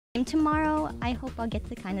tomorrow. I hope I'll get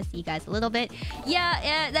to kind of see you guys a little bit.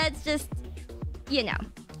 Yeah, that's just, you know.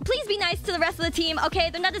 Please be nice to the rest of the team, okay?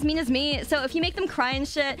 They're not as mean as me, so if you make them cry and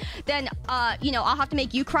shit, then, you know, I'll have to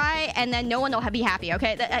make you cry, and then no one will be happy,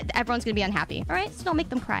 okay? Everyone's gonna be unhappy, all right? So don't make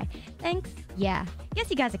them cry. Thanks. Yeah. I guess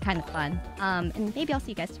you guys are kind of fun. And maybe I'll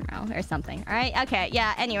see you guys tomorrow or something, all right? Okay,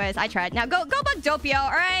 yeah, anyways, I tried. Now, go bug Doppio, all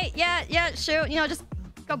right? Yeah, shoot. You know, just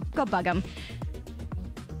go bug him.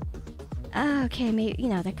 Okay, maybe, you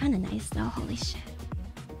know, they're kind of nice, though. Holy shit.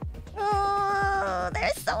 Oh, they're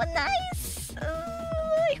so nice.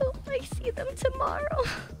 I hope I see them tomorrow.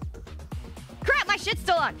 Crap, my shit's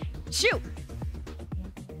still on. Shoot.